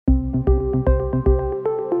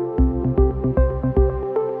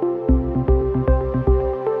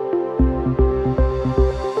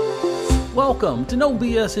Welcome to No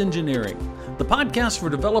BS Engineering, the podcast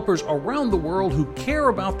for developers around the world who care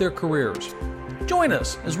about their careers. Join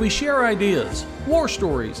us as we share ideas, war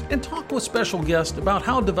stories, and talk with special guests about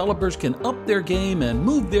how developers can up their game and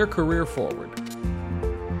move their career forward.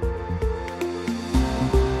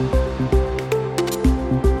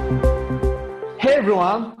 Hey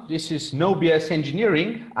everyone, this is No BS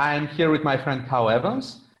Engineering. I'm here with my friend Kyle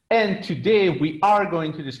Evans, and today we are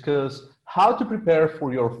going to discuss how to prepare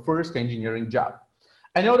for your first engineering job.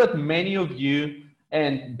 I know that many of you,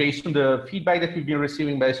 and based on the feedback that we've been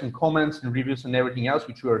receiving, based on comments and reviews and everything else,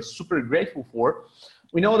 which we are super grateful for,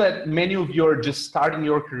 we know that many of you are just starting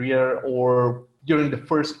your career or during the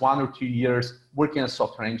first 1 or 2 years working as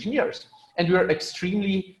software engineers. And we are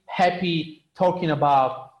extremely happy talking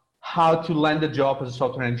about how to land a job as a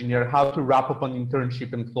software engineer, how to wrap up an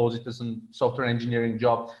internship and close it as a software engineering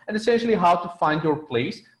job, and essentially how to find your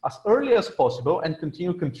place as early as possible and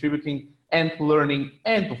continue contributing and learning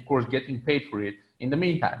and, of course, getting paid for it in the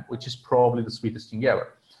meantime, which is probably the sweetest thing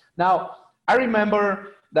ever. Now, I remember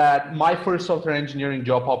that my first software engineering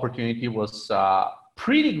job opportunity was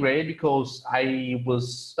pretty great because I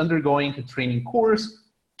was undergoing a training course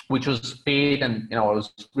which was paid, and I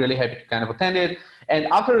was really happy to kind of attend it. And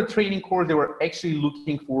after the training course, they were actually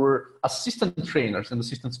looking for assistant trainers and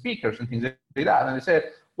assistant speakers and things like that. And I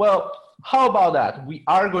said, well, how about that? We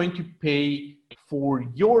are going to pay for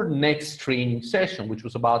your next training session, which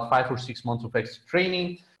was about 5 or 6 months of extra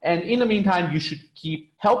training. And in the meantime, you should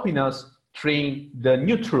keep helping us train the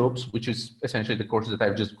new troops, which is essentially the courses that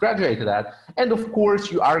I've just graduated at. And of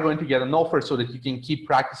course, you are going to get an offer so that you can keep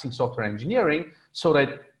practicing software engineering so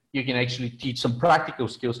that you can actually teach some practical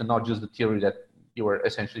skills and not just the theory that you were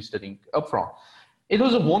essentially studying upfront. It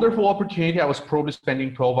was a wonderful opportunity. I was probably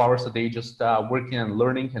spending 12 hours a day just working and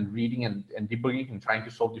learning and reading and debugging and trying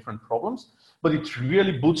to solve different problems. But it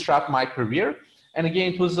really bootstrapped my career. And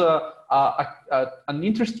again, it was an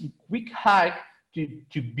interesting quick hack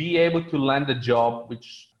to be able to land a job,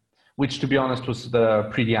 which to be honest was the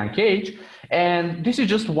pretty young age. And this is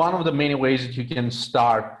just one of the many ways that you can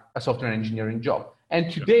start a software engineering job. And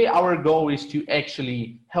today our goal is to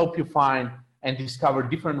actually help you find and discover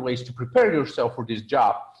different ways to prepare yourself for this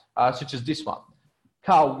job, such as this one.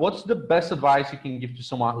 Kyle, what's the best advice you can give to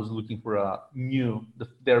someone who's looking for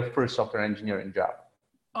their first software engineering job?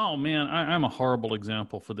 Oh man, I'm a horrible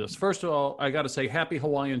example for this. First of all, I got to say happy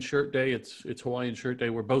Hawaiian Shirt Day. It's Hawaiian Shirt Day.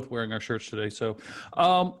 We're both wearing our shirts today. So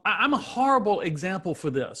I'm a horrible example for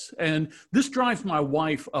this. And this drives my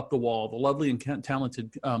wife up the wall, the lovely and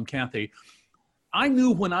talented Kathy. I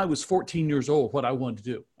knew when I was 14 years old what I wanted to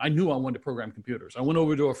do. I knew I wanted to program computers. I went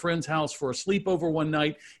over to a friend's house for a sleepover one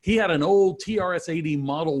night. He had an old TRS-80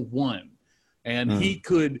 Model 1. And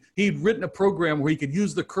he'd written a program where he could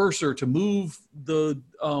use the cursor to move the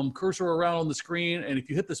cursor around on the screen. And if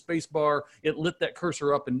you hit the space bar, it lit that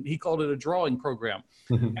cursor up, and he called it a drawing program.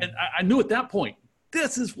 And I knew at that point,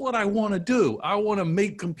 this is what I want to do. I want to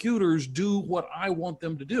make computers do what I want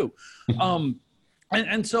them to do.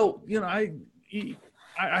 And so,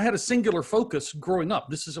 I had a singular focus growing up.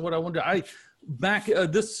 This is what I wanted to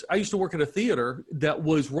I used to work at a theater that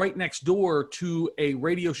was right next door to a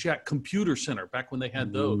Radio Shack computer center back when they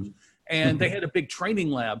had those. And they had a big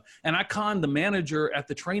training lab. And I conned the manager at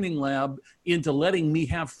the training lab into letting me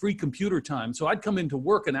have free computer time. So I'd come into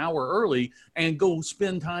work an hour early and go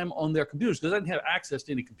spend time on their computers because I didn't have access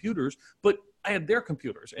to any computers, but I had their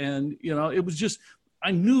computers. And, it was just,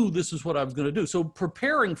 I knew this is what I was going to do. So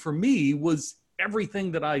preparing for me was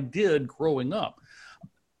everything that I did growing up.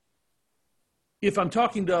 If I'm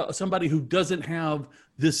talking to somebody who doesn't have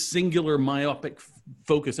this singular myopic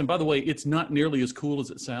focus, and by the way, it's not nearly as cool as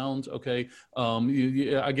it sounds, okay?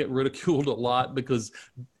 I get ridiculed a lot because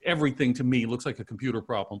everything to me looks like a computer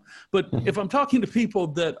problem. But if I'm talking to people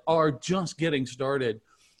that are just getting started,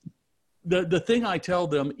 the thing I tell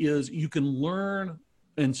them is you can learn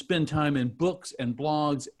and spend time in books and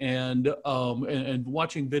blogs and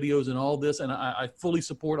watching videos and all this. And I fully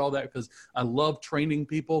support all that because I love training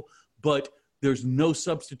people, but there's no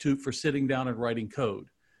substitute for sitting down and writing code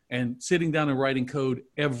and sitting down and writing code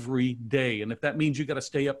every day. And if that means you got to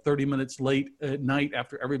stay up 30 minutes late at night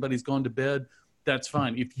after everybody's gone to bed, that's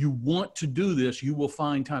fine. If you want to do this, you will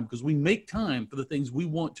find time because we make time for the things we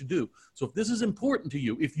want to do. So if this is important to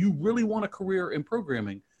you, if you really want a career in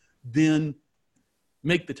programming, then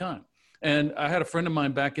make the time. And I had a friend of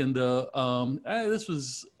mine back in the, this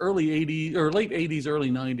was early 80s or late 80s,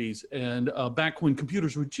 early 90s. And back when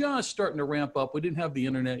computers were just starting to ramp up, we didn't have the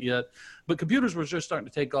internet yet, but computers were just starting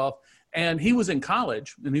to take off. And he was in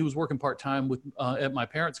college and he was working part-time with at my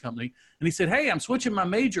parents' company. And he said, "Hey, I'm switching my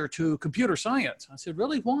major to computer science." I said,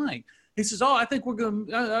 "Really? Why?" He says, oh, I think we're going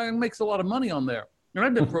to, I makes a lot of money on there. And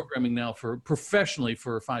I've been programming now professionally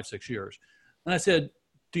for 5-6 years. And I said,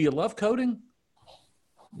 do you love coding?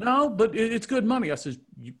 No, but it's good money. I said,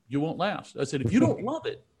 you won't last. I said, if you don't love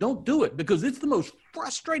it, don't do it, because it's the most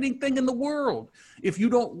frustrating thing in the world if you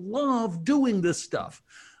don't love doing this stuff.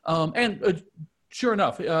 Sure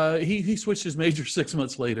enough, he switched his major 6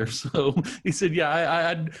 months later. So he said,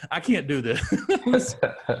 yeah, I can't do this.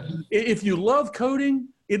 If you love coding,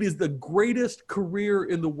 it is the greatest career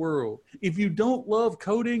in the world. If you don't love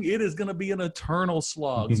coding, it is going to be an eternal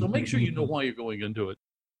slog. So make sure you know why you're going into it.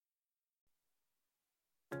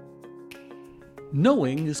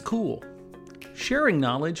 Knowing is cool. Sharing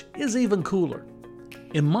knowledge is even cooler.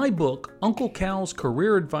 In my book, Uncle Cal's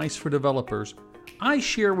Career Advice for Developers, I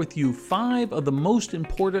share with you 5 of the most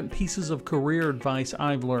important pieces of career advice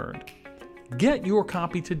I've learned. Get your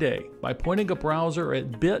copy today by pointing a browser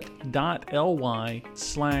at bit.ly/Uncle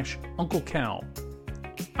Cal.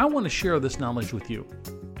 I want to share this knowledge with you.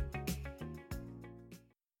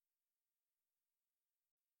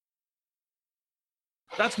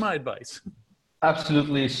 That's my advice.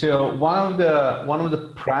 Absolutely. So one of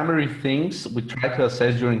the primary things we try to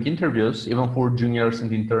assess during interviews, even for juniors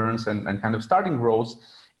and interns and kind of starting roles,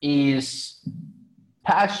 is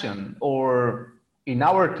passion, or in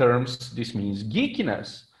our terms, this means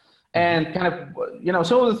geekiness. And kind of,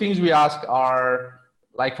 some of the things we ask are,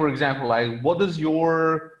 like, for example, like, what does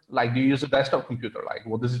your, like, do you use a desktop computer? Like,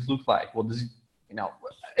 what does it look like? What does it,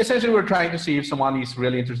 essentially we're trying to see if someone is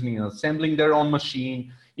really interested in assembling their own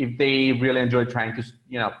machine, if they really enjoy trying to,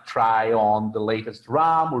 try on the latest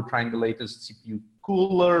RAM or trying the latest CPU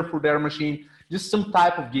cooler for their machine, just some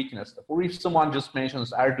type of geekiness stuff. Or if someone just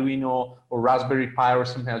mentions Arduino or Raspberry Pi or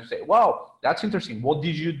something, I'd say, wow, that's interesting. What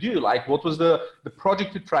did you do? Like, what was the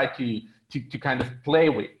project you tried to kind of play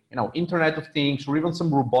with? Internet of Things, or even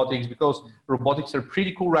some robotics, because robotics are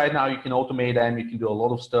pretty cool right now. You can automate them. You can do a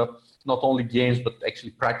lot of stuff, not only games, but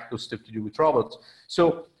actually practical stuff to do with robots.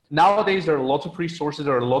 So nowadays, there are lots of resources,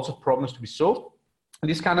 there are lots of problems to be solved. And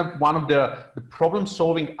this kind of one of the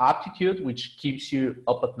problem-solving aptitude, which keeps you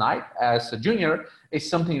up at night as a junior, is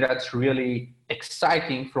something that's really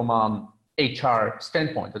exciting from an HR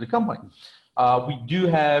standpoint of the company. We do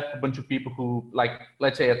have a bunch of people who, like,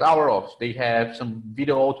 let's say at our office, they have some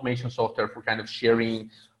video automation software for kind of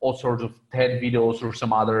sharing all sorts of TED videos or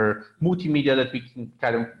some other multimedia that we can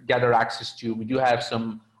kind of gather access to. We do have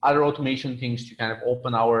some other automation things to kind of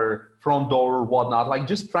open our front door or whatnot, like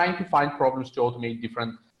just trying to find problems to automate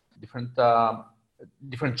different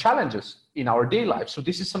challenges in our daily life. So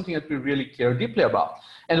this is something that we really care deeply about.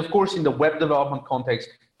 And of course, in the web development context,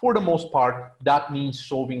 for the most part, that means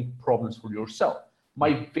solving problems for yourself.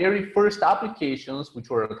 My very first applications, which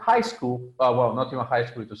were at high school, well, not even high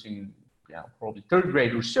school, it was in probably 3rd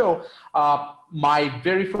grade or so, my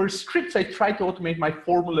very first scripts, I tried to automate my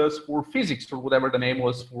formulas for physics, or whatever the name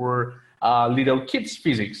was for little kids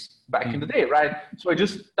physics back in the day, right? So I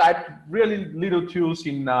just typed really little tools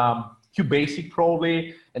in QBasic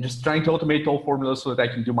probably, and just trying to automate all formulas so that I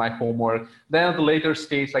can do my homework. Then at the later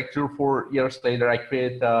stage, like 3 or 4 years later, I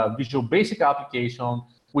created a Visual Basic application,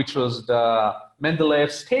 which was the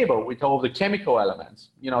Mendeleev's table with all the chemical elements,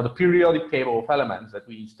 the periodic table of elements that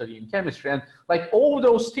we study in chemistry. And like all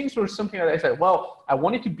those things were something that I said, well, I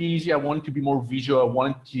want it to be easy. I want it to be more visual. I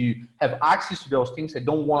wanted to have access to those things. I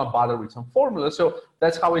don't want to bother with some formula. So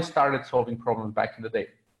that's how I started solving problems back in the day.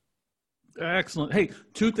 Excellent. Hey,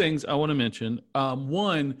 2 things I want to mention.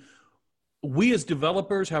 One, we as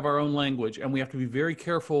developers have our own language, and we have to be very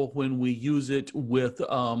careful when we use it with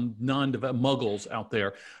muggles out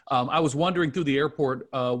there. I was wandering through the airport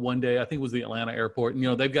one day. I think it was the Atlanta airport,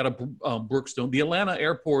 and they've got a Brookstone. The Atlanta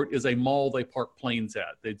airport is a mall they park planes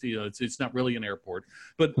at. It's not really an airport,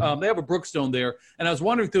 but they have a Brookstone there. And I was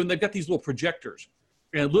wandering through, and they've got these little projectors,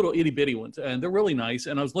 and little itty bitty ones, and they're really nice.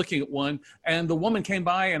 And I was looking at one, and the woman came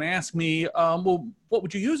by and asked me, well, what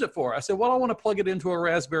would you use it for? I said, well, I want to plug it into a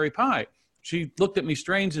Raspberry Pi. She looked at me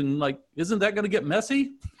strange and like, isn't that going to get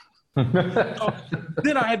messy? So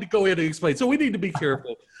then I had to go in and explain. So we need to be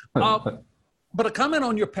careful. But a comment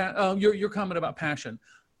on your comment about passion.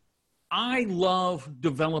 I love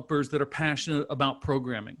developers that are passionate about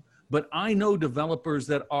programming, but I know developers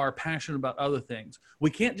that are passionate about other things. We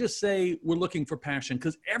can't just say we're looking for passion,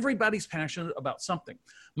 because everybody's passionate about something.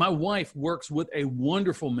 My wife works with a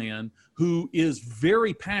wonderful man who is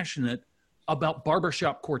very passionate about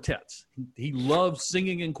barbershop quartets. He loves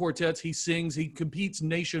singing in quartets. He sings, he competes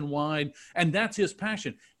nationwide, and that's his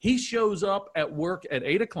passion. He shows up at work at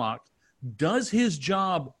 8 o'clock, does his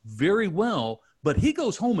job very well, but he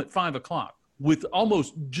goes home at 5 o'clock. with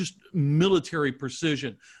almost just military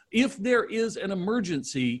precision. If there is an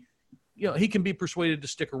emergency, he can be persuaded to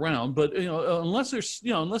stick around, but unless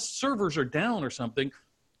unless servers are down or something,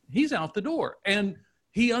 he's out the door. And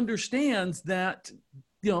he understands that,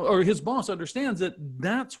 or his boss understands that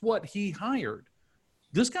that's what he hired.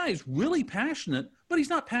 This guy is really passionate, but he's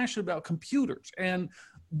not passionate about computers. And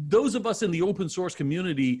those of us in the open source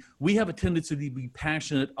community, we have a tendency to be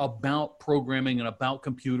passionate about programming and about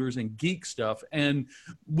computers and geek stuff. And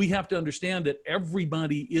we have to understand that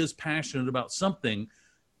everybody is passionate about something.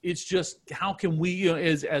 It's just, how can we,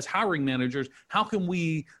 as hiring managers, how can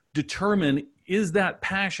we determine, is that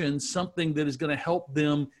passion something that is going to help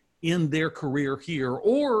them in their career here,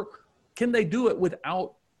 or can they do it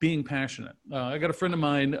without being passionate? I got a friend of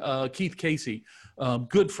mine, Keith Casey,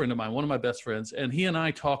 good friend of mine, one of my best friends, and he and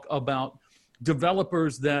I talk about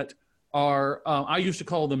developers that are, I used to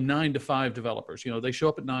call them 9 to 5 developers. They show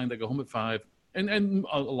up at 9, they go home at 5, and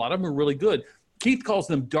a lot of them are really good. Keith calls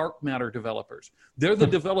them dark matter developers. They're the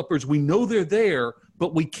developers, we know they're there,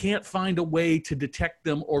 but we can't find a way to detect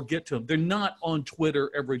them or get to them. They're not on Twitter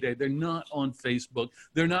every day. They're not on Facebook.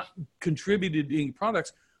 They're not contributing to any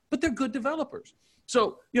products, but they're good developers.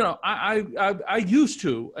 So, I used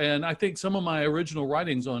to, and I think some of my original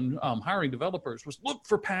writings on hiring developers was look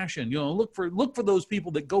for passion, look for those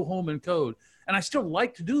people that go home and code. And I still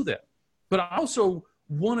like to do that, but I also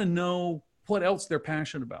want to know what else they're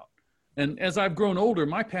passionate about. And as I've grown older,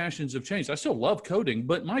 my passions have changed. I still love coding,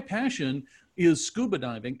 but my passion is scuba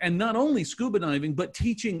diving, and not only scuba diving, but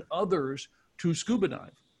teaching others to scuba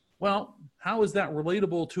dive. Well, how is that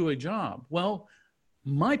relatable to a job? Well,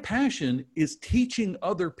 my passion is teaching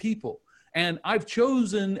other people. And I've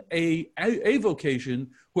chosen a vocation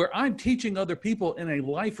where I'm teaching other people in a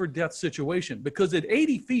life or death situation, because at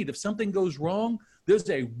 80 feet, if something goes wrong, there's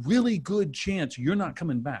a really good chance you're not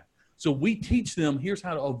coming back. So we teach them, here's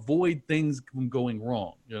how to avoid things from going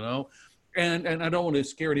wrong, And I don't want to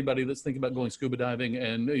scare anybody that's thinking about going scuba diving.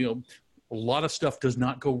 And, a lot of stuff does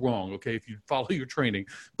not go wrong, okay, if you follow your training.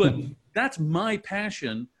 But that's my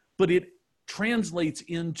passion, but it translates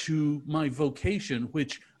into my vocation,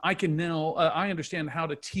 which I can now, I understand how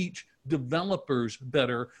to teach developers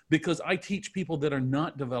better, because I teach people that are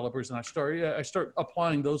not developers, and I start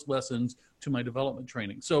applying those lessons to my development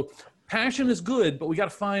training. So passion is good, but we got to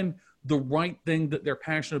find the right thing that they're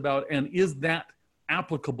passionate about, and is that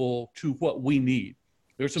applicable to what we need?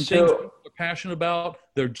 There's some things they're passionate about,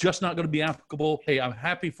 they're just not going to be applicable. Hey, I'm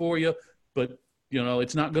happy for you, but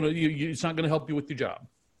it's not going to help you with your job.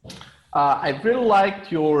 I really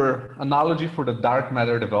liked your analogy for the dark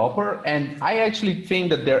matter developer, and I actually think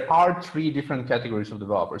that there are 3 different categories of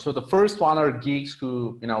developers. So the first one are geeks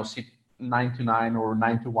who sit 9 to 9 or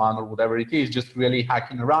 9 to 1 or whatever it is, just really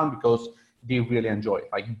hacking around because they really enjoy it,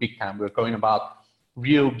 like big time. We're talking about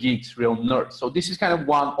real geeks, real nerds. So this is kind of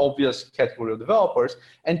one obvious category of developers.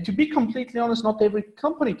 And to be completely honest, not every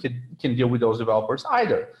company can deal with those developers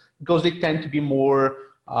either, because they tend to be more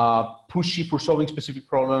pushy for solving specific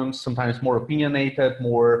problems, sometimes more opinionated,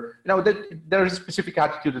 more, there's a specific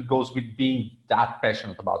attitude that goes with being that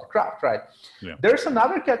passionate about the craft, right? Yeah. There's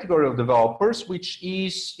another category of developers, which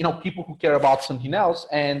is, people who care about something else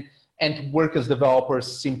and work as developers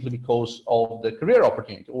simply because of the career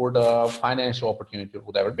opportunity or the financial opportunity or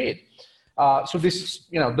whatever be it. So this,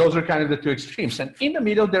 those are kind of the 2 extremes. And in the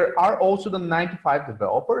middle, there are also the 9 to 5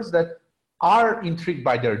 developers that are intrigued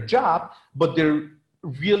by their job, but they're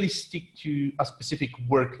really stick to a specific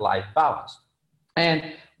work-life balance.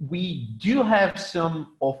 And we do have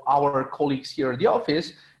some of our colleagues here at the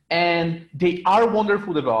office, and they are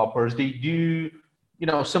wonderful developers. They do,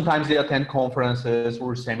 sometimes they attend conferences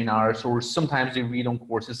or seminars, or sometimes they read on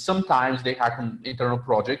courses. Sometimes they hack on internal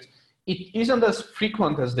projects. It isn't as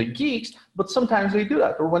frequent as the geeks, but sometimes they do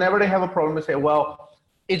that. Or whenever they have a problem, they say, well,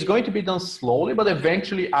 it's going to be done slowly, but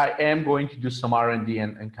eventually I am going to do some R&D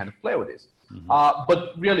and kind of play with this. Mm-hmm.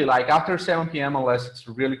 But really, like after 7 p.m., unless it's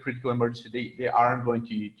a really critical emergency, they aren't going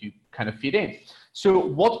to kind of fit in. So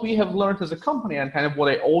what we have learned as a company, and kind of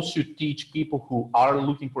what I also teach people who are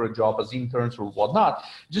looking for a job as interns or whatnot,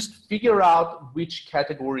 just figure out which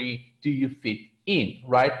category do you fit in,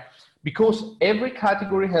 right? Because every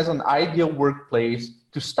category has an ideal workplace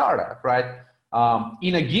to start at, right?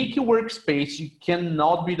 In a geeky workspace, you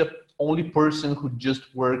cannot be the only person who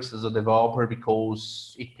just works as a developer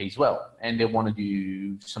because it pays well and they want to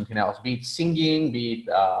do something else, be it singing, be it,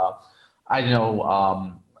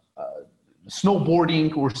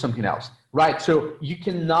 snowboarding or something else, right? So you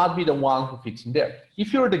cannot be the one who fits in there.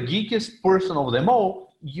 If you're the geekiest person of them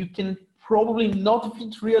all, you can probably not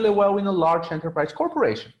fit really well in a large enterprise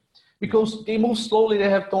corporation, because they move slowly. They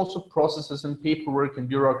have tons of processes and paperwork and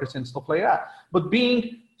bureaucracy and stuff like that. But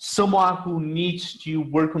being someone who needs to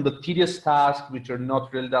work on the tedious tasks, which are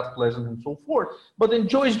not really that pleasant and so forth, but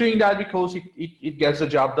enjoys doing that because it gets the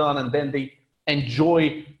job done, and then they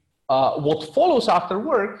enjoy what follows after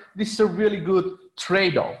work, this is a really good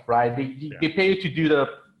trade-off, right? They pay you to do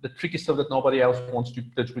the tricky stuff that nobody else wants to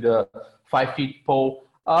touch with a 5-foot pole.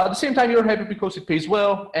 At the same time, you're happy because it pays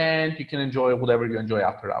well and you can enjoy whatever you enjoy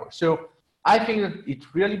after hours. So I think that it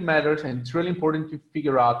really matters, and it's really important to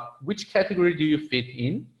figure out which category do you fit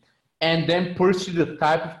in, and then pursue the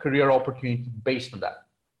type of career opportunity based on that.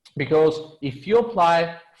 Because if you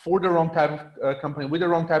apply for the wrong type of company with the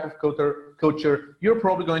wrong type of culture, you're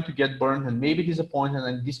probably going to get burned and maybe disappointed,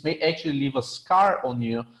 and this may actually leave a scar on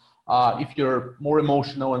you if you're more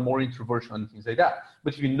emotional and more introversion and things like that.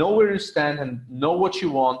 But if you know where you stand and know what you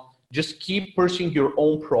want, just keep pursuing your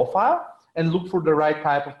own profile and look for the right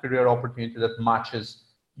type of career opportunity that matches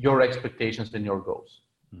your expectations and your goals.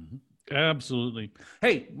 Mm-hmm. Absolutely.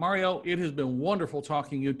 Hey, Mario, it has been wonderful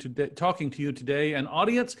talking to you today. And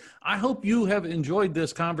audience, I hope you have enjoyed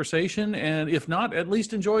this conversation. And if not, at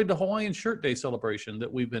least enjoyed the Hawaiian Shirt Day celebration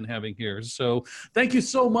that we've been having here. So thank you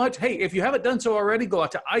so much. Hey, if you haven't done so already, go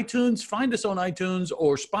out to iTunes, find us on iTunes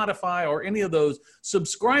or Spotify or any of those.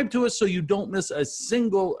 Subscribe to us so you don't miss a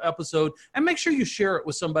single episode. And make sure you share it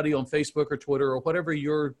with somebody on Facebook or Twitter or whatever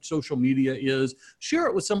your social media is. Share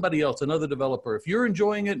it with somebody else, another developer. If you're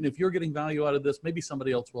enjoying it and if you're getting value out of this, maybe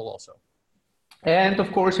somebody else will also. And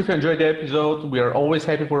of course, if you enjoyed the episode, we are always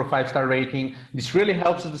happy for a 5-star rating. This really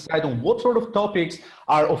helps us decide on what sort of topics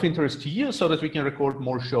are of interest to you so that we can record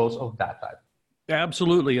more shows of that type.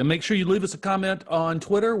 Absolutely. And make sure you leave us a comment on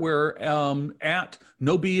Twitter. We're at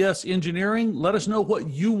NoBS Engineering. Let us know what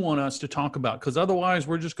you want us to talk about, because otherwise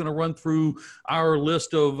we're just going to run through our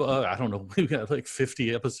list of, I don't know, we've got like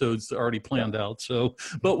 50 episodes already planned out. So,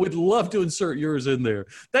 but we'd love to insert yours in there.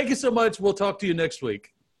 Thank you so much. We'll talk to you next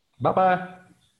week. Bye-bye.